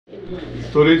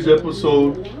Today's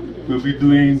episode, we'll be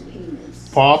doing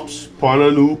pops,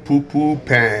 Pananu, Pupu,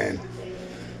 pan.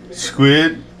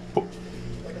 Squid,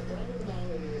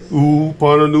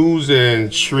 Pananus,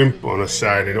 and shrimp on the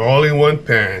side, and all in one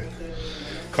pan.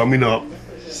 Coming up.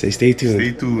 Stay tuned.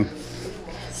 Stay tuned.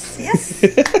 Yes.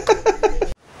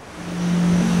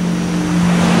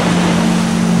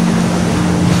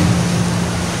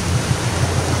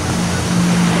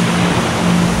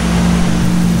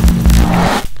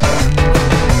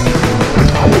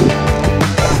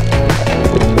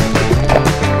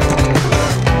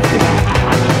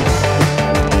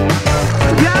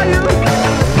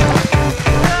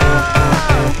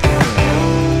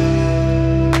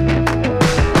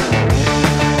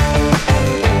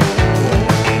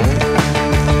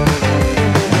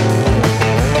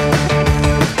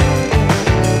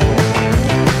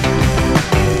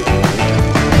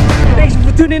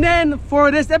 Tuning in for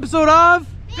this episode of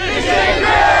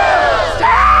FishNGrillz!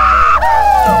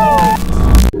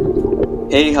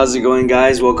 Hey, how's it going,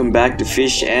 guys? Welcome back to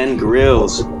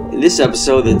FishNGrillz. In this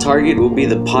episode, the target will be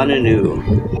the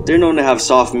Pananu. They're known to have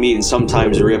soft meat and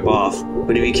sometimes rip off,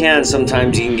 but if you can,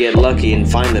 sometimes you can get lucky and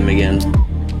find them again.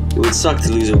 It would suck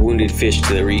to lose a wounded fish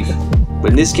to the reef,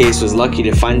 but in this case, was lucky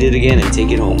to find it again and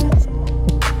take it home.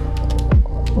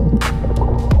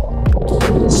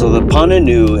 So the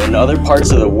Pananu in other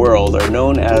parts of the world are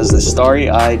known as the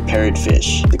starry-eyed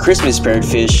parrotfish, the Christmas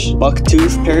parrotfish,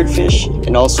 bucktooth parrotfish,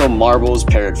 and also Marble's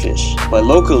parrotfish. But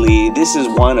locally, this is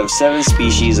one of 7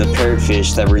 species of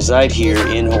parrotfish that reside here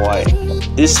in Hawaii.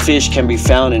 This fish can be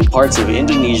found in parts of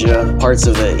Indonesia, parts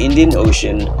of the Indian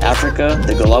Ocean, Africa,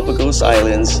 the Galapagos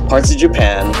Islands, parts of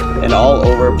Japan, and all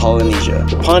over Polynesia.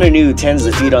 The Pananu tends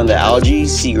to feed on the algae,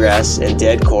 seagrass, and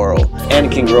dead coral, and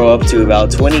can grow up to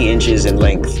about 20 inches in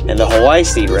length. And the Hawaii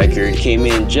state record came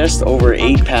in just over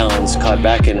 8 pounds, caught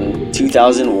back in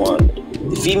 2001.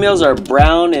 The females are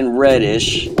brown and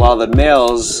reddish, while the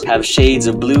males have shades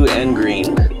of blue and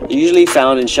green. They're usually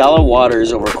found in shallow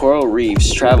waters over coral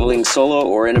reefs, traveling solo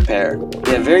or in a pair.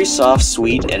 They have very soft,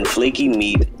 sweet, and flaky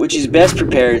meat, which is best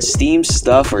prepared steamed,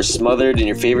 stuffed, or smothered in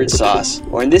your favorite sauce,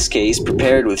 or in this case,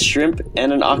 prepared with shrimp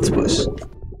and an octopus.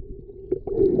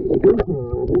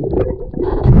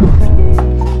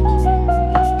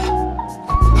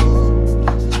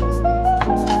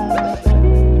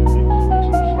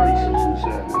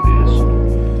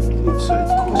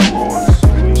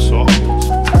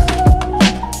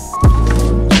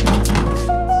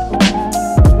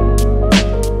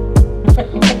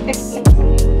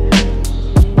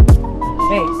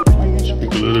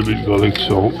 Garlic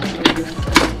salt,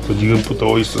 but you can put the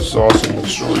oyster sauce in the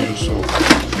shoyu, so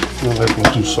you don't like them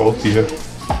too salty here.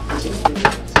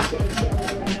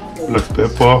 Black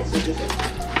pepper,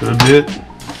 a little bit.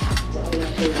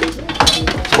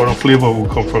 All the flavor will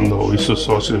come from the oyster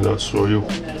sauce in that shoyu.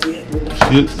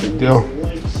 See it right there.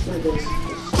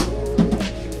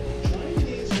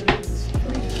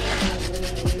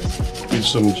 Need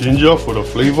some ginger for the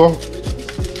flavor.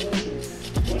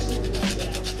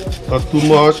 Not too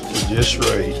much, but just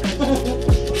right.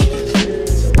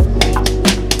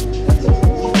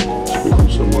 Sprinkle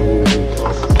some onion on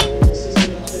top.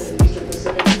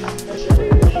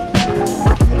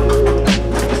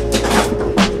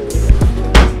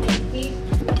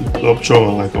 Lobster, I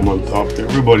like them on top.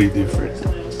 Everybody different.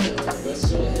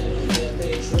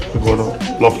 I got a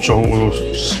lobster will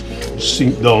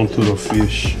sink down to the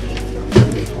fish.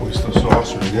 Oyster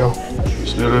sauce right there.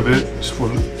 Just a little bit. It's for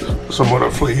some of the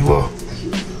flavor.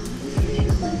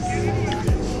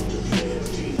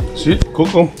 See it,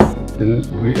 cook them, and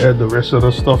we add the rest of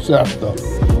the stuffs after.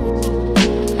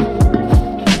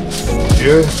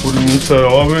 Yeah, put them inside the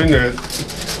oven at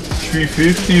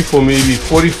 350 for maybe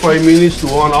 45 minutes to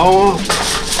 1 hour.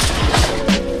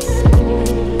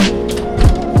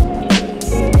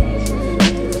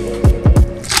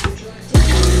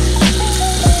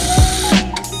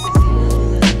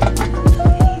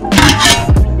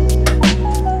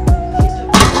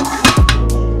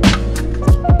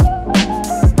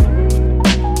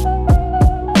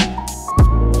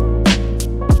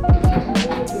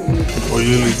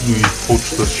 We poach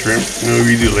the shrimp. You know,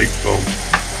 really like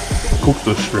cook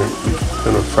the shrimp.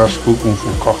 Kind of fast cook them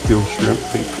for cocktail shrimp.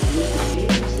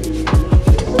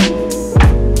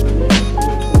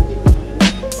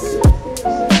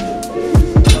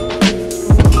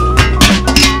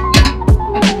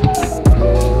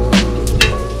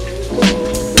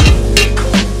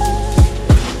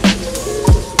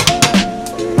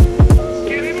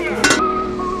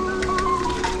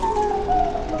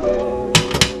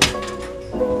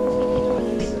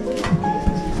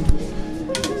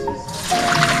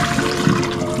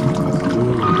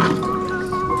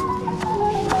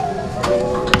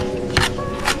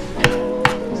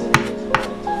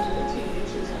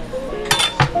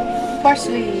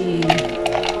 parsley.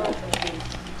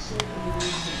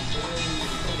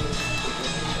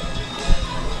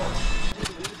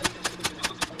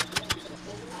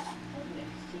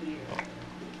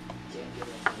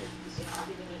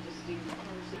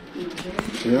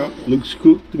 Yeah, looks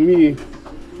cooked to me.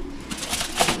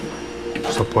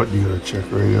 So part you gotta check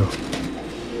right here.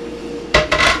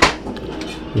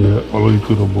 Yeah, all the way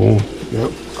to the bone.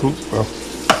 Yep, cooked, bro.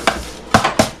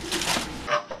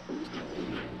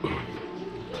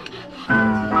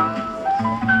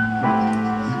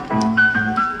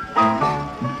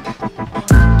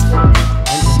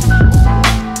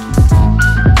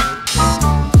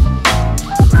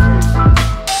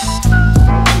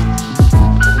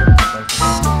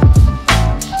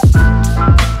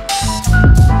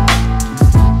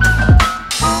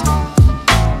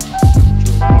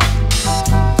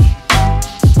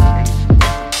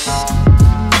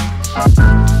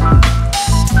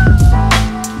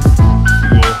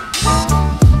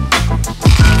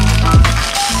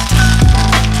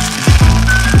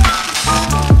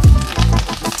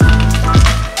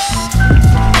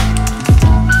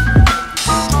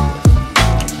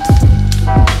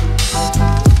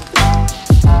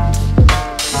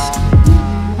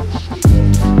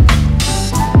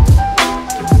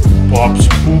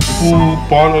 Pupu,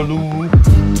 Pananu.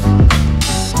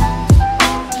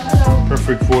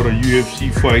 Perfect for the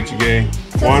UFC fights, gang.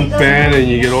 One pan and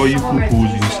you get all your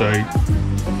pupus inside.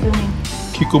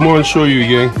 Come on, show you,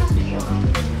 gang.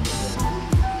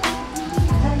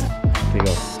 There you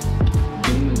go.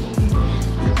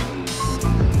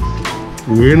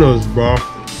 Winners, bro.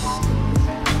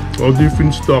 All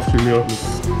different stuff in here.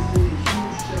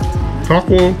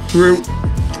 Taco, shrimp,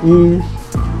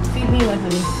 Feed me one,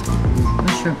 honey.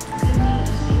 Shrimp.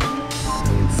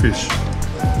 and fish.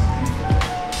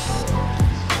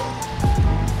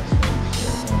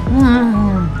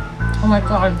 Oh my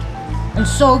god.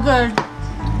 It's so good.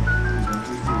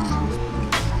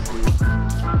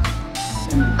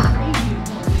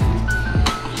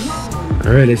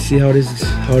 All right, let's see how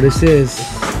this is.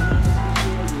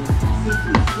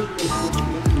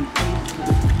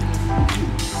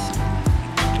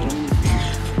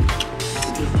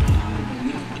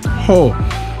 Oh.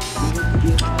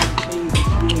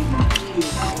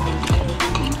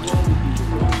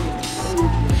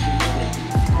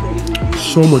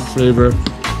 So much flavor.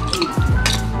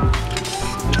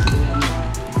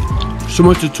 So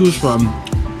much to choose from.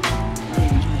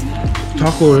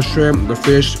 Taco, the shrimp, the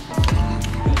fish.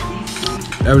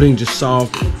 Everything just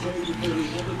soft.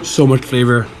 So much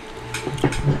flavor.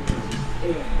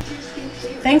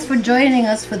 Thanks for joining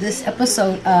us for this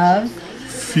episode of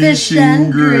Fish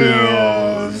and Grill.